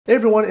Hey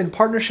everyone, in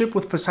partnership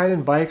with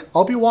Poseidon Bike,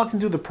 I'll be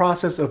walking through the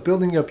process of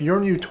building up your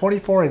new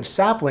 24-inch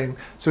sapling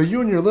so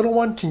you and your little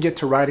one can get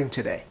to riding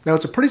today. Now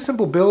it's a pretty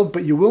simple build,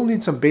 but you will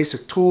need some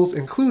basic tools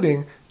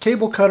including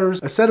cable cutters,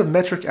 a set of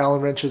metric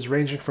Allen wrenches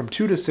ranging from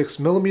 2 to 6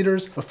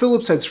 millimeters, a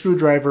Phillips head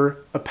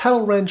screwdriver, a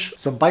pedal wrench,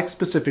 some bike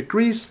specific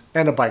grease,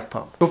 and a bike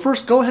pump. So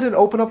first go ahead and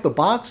open up the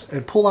box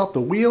and pull out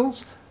the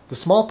wheels, the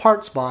small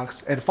parts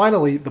box, and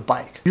finally the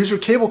bike. Use your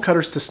cable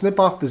cutters to snip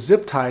off the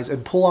zip ties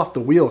and pull off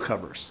the wheel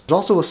covers. There's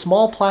also a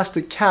small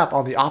plastic cap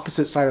on the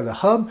opposite side of the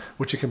hub,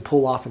 which you can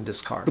pull off and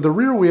discard. For the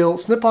rear wheel,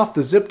 snip off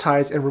the zip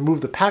ties and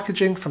remove the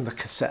packaging from the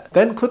cassette.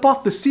 Then clip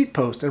off the seat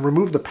post and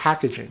remove the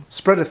packaging.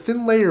 Spread a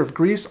thin layer of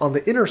grease on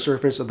the inner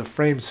surface of the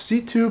frame's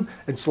seat tube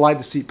and slide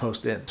the seat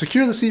post in.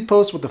 Secure the seat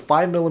post with a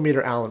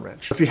 5mm Allen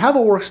wrench. If you have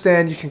a work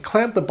stand, you can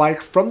clamp the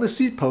bike from the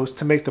seat post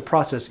to make the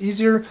process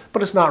easier,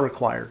 but it's not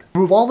required.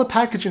 Remove all the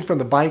packaging from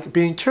the bike,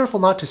 being careful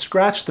not to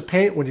scratch the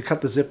paint when you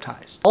cut the zip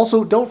ties.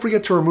 Also, don't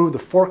forget to remove the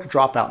fork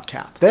dropout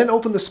cap. Then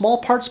open the small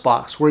parts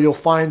box where you'll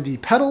find the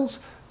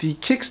pedals, the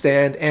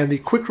kickstand, and the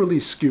quick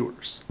release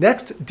skewers.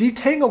 Next,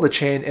 detangle the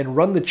chain and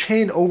run the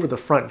chain over the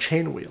front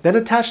chain wheel. Then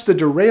attach the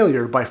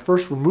derailleur by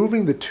first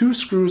removing the 2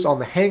 screws on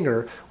the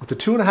hanger with the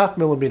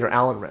 2.5mm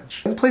Allen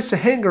wrench. Then place the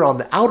hanger on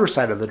the outer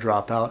side of the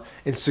dropout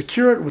and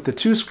secure it with the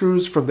 2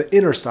 screws from the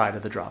inner side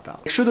of the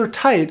dropout. Make sure they're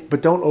tight,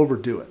 but don't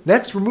overdo it.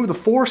 Next, remove the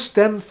 4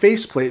 stem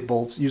faceplate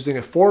bolts using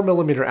a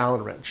 4mm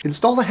Allen wrench.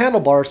 Install the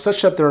handlebars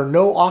such that there are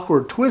no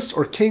awkward twists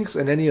or kinks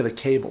in any of the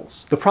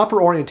cables. The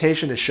proper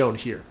orientation is shown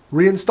here.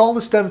 Reinstall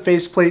the stem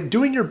faceplate,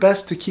 doing your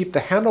best to keep the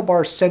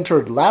handlebars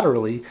centered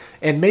laterally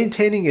and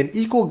maintaining an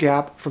equal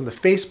gap from the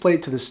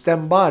faceplate to the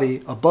stem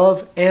body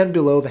above and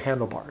below the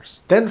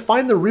handlebars. Then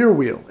find the rear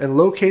wheel and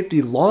locate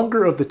the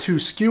longer of the 2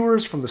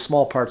 skewers from the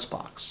small parts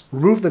box.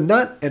 Remove the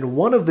nut and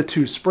one of the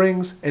 2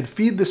 springs and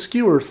feed the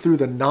skewer through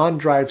the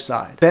non-drive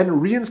side. Then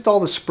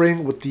reinstall the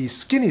spring with the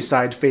skinny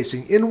side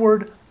facing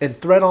inward and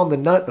thread on the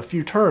nut a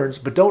few turns,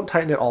 but don't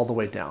tighten it all the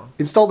way down.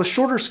 Install the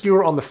shorter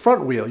skewer on the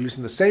front wheel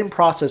using the same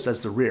process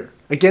as the rear.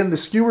 Again, the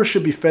skewer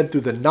should be fed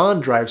through the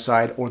non-drive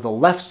side or the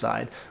left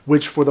side,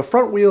 which for the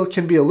front wheel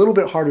can be a little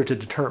bit harder to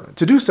determine.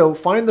 To do so,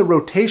 find the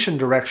rotation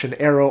direction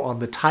arrow on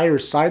the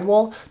tire's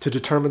sidewall to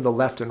determine the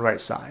left and right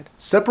side.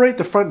 Separate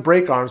the front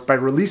brake arms by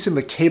releasing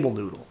the cable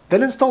noodle.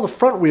 Then install the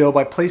front wheel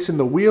by placing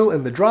the wheel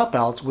in the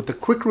dropouts with the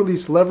quick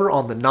release lever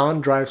on the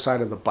non-drive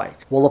side of the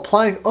bike. While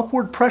applying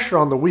upward pressure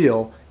on the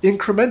wheel,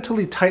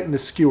 incrementally tighten the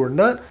skewer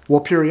nut while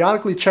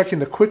periodically checking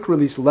the quick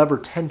release lever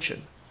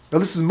tension. Now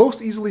this is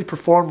most easily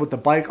performed with the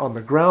bike on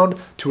the ground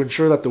to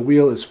ensure that the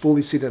wheel is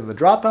fully seated in the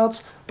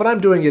dropouts, but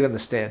I'm doing it in the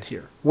stand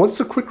here. Once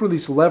the quick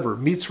release lever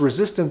meets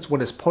resistance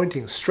when it's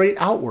pointing straight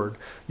outward,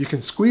 you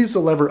can squeeze the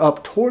lever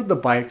up toward the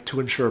bike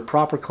to ensure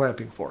proper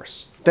clamping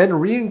force. Then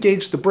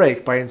re-engage the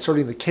brake by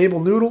inserting the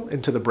cable noodle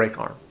into the brake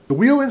arm. The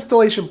wheel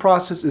installation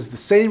process is the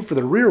same for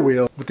the rear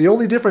wheel, with the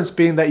only difference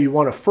being that you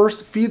want to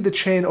first feed the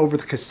chain over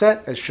the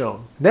cassette as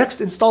shown.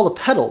 Next, install the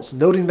pedals,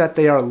 noting that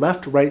they are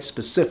left-right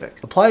specific.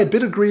 Apply a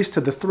bit of grease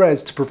to the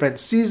threads to prevent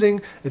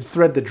seizing and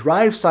thread the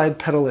drive side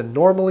pedal in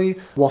normally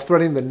while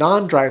threading the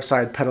non-drive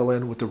side pedal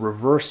in with the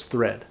reverse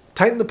thread.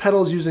 Tighten the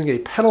pedals using a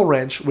pedal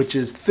wrench, which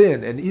is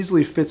thin and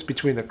easily fits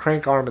between the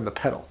crank arm and the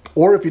pedal.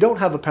 Or if you don't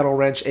have a pedal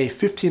wrench, a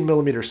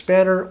 15mm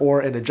spanner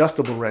or an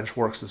adjustable wrench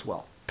works as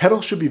well.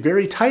 Pedals should be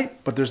very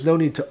tight, but there's no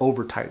need to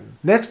over tighten.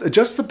 Next,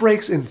 adjust the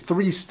brakes in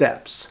 3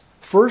 steps.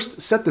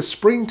 First, set the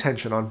spring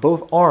tension on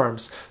both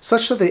arms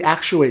such that they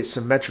actuate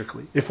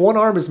symmetrically. If one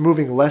arm is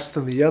moving less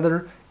than the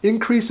other,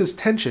 increase its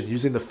tension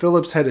using the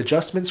Phillips head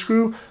adjustment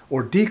screw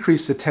or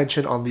decrease the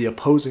tension on the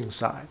opposing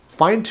side.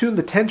 Fine-tune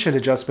the tension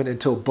adjustment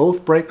until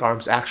both brake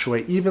arms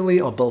actuate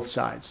evenly on both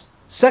sides.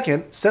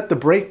 Second, set the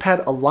brake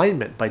pad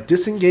alignment by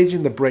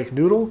disengaging the brake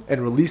noodle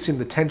and releasing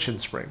the tension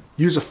spring.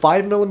 Use a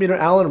 5mm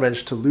Allen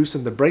wrench to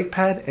loosen the brake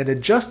pad and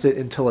adjust it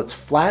until it's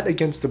flat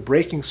against the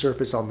braking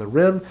surface on the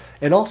rim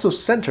and also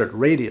centered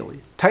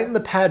radially. Tighten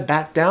the pad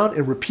back down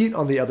and repeat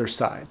on the other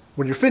side.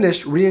 When you're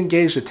finished,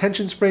 re-engage the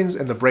tension springs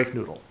and the brake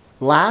noodle.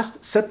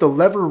 Last, set the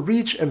lever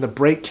reach and the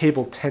brake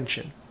cable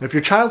tension. If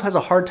your child has a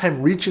hard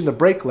time reaching the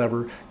brake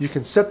lever, you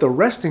can set the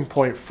resting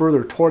point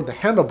further toward the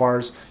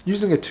handlebars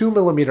using a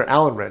 2mm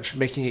Allen wrench,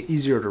 making it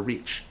easier to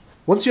reach.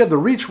 Once you have the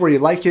reach where you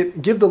like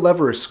it, give the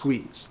lever a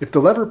squeeze. If the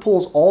lever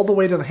pulls all the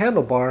way to the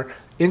handlebar,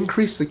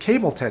 increase the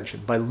cable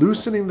tension by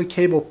loosening the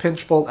cable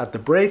pinch bolt at the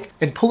brake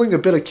and pulling a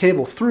bit of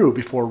cable through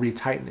before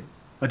retightening.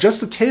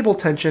 Adjust the cable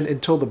tension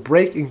until the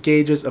brake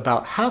engages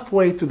about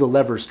halfway through the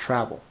lever's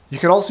travel. You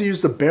can also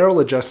use the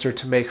barrel adjuster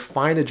to make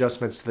fine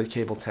adjustments to the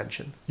cable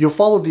tension. You'll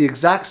follow the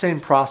exact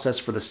same process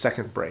for the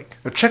second brake.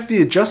 Now check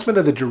the adjustment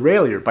of the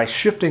derailleur by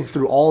shifting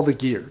through all the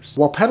gears.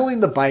 While pedaling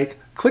the bike,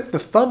 click the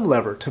thumb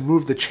lever to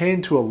move the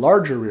chain to a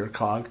larger rear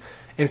cog,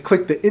 and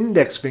click the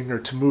index finger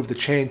to move the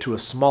chain to a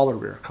smaller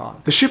rear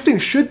cog. The shifting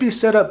should be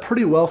set up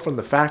pretty well from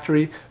the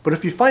factory, but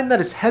if you find that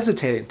it's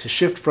hesitating to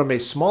shift from a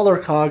smaller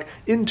cog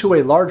into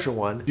a larger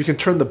one, you can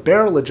turn the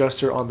barrel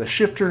adjuster on the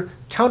shifter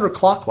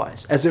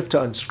counterclockwise as if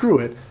to unscrew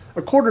it,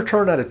 a quarter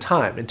turn at a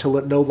time until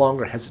it no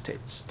longer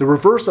hesitates. The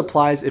reverse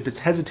applies if it's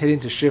hesitating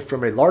to shift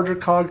from a larger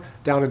cog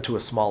down into a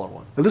smaller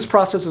one. Now this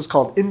process is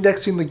called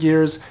indexing the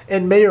gears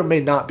and may or may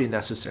not be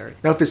necessary.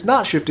 Now if it's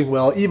not shifting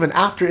well, even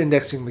after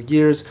indexing the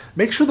gears,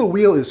 make sure the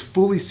wheel is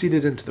fully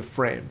seated into the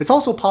frame. It's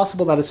also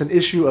possible that it's an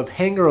issue of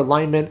hanger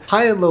alignment,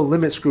 high and low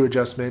limit screw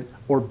adjustment,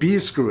 or B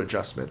screw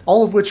adjustment,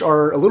 all of which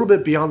are a little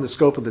bit beyond the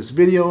scope of this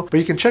video, but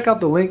you can check out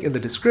the link in the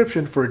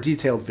description for a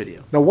detailed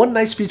video. Now one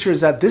nice feature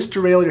is that this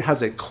derailleur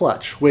has a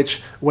clutch,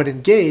 which when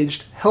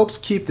engaged helps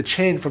keep the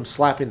chain from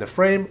slapping the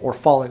frame or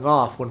falling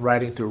off when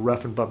riding through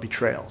rough and bumpy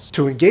trails.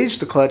 To engage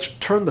the clutch,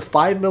 turn the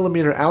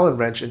 5mm Allen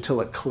wrench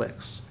until it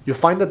clicks. You'll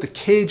find that the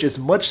cage is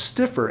much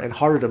stiffer and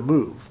harder to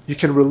move. You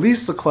can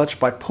release the clutch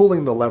by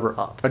pulling the lever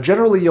up. Now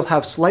generally you'll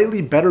have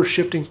slightly better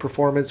shifting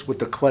performance with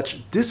the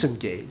clutch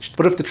disengaged,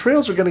 but if the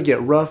trails are going to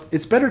get rough,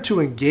 it's better to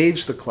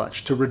engage the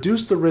clutch to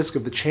reduce the risk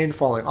of the chain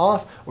falling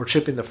off or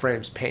chipping the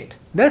frame's paint.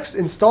 Next,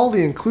 install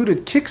the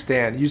included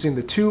kickstand using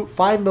the two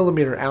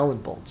 5mm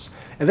Allen bolts,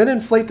 and then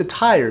inflate the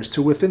tires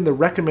to within the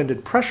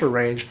recommended pressure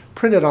range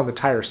printed on the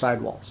tire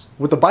sidewalls.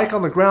 With the bike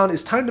on the ground,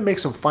 it's time to make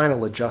some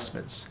final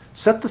adjustments.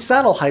 Set the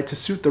saddle height to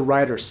suit the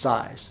rider's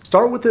size.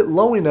 Start with it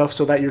low enough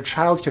so that your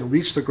child can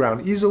reach the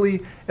ground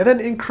easily, and then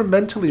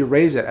incrementally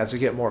raise it as they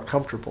get more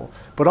comfortable,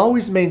 but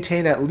always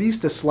maintain at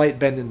least a slight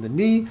bend in the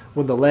knee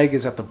when the leg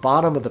is at the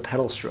bottom of the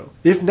pedal stroke.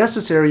 If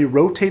necessary,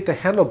 rotate the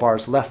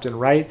handlebars left and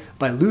right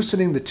by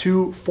loosening the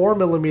two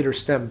 4mm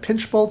stem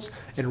pinch bolts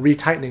and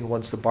retightening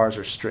once the bars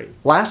are straight.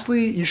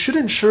 Lastly, you should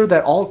ensure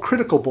that all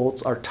critical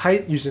bolts are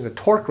tight using a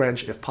torque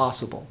wrench if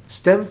possible.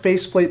 Stem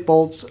faceplate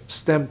bolts,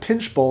 stem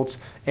pinch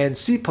bolts, and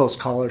C-post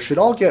collar should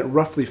all get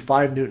roughly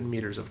 5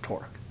 Nm of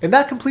torque. And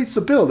that completes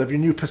the build of your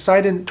new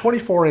Poseidon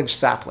 24-inch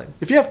sapling.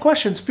 If you have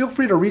questions, feel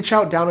free to reach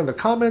out down in the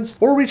comments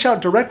or reach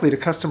out directly to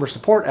customer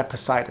support at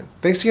Poseidon.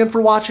 Thanks again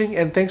for watching,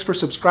 and thanks for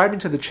subscribing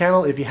to the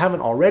channel if you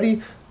haven't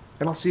already,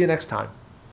 and I'll see you next time.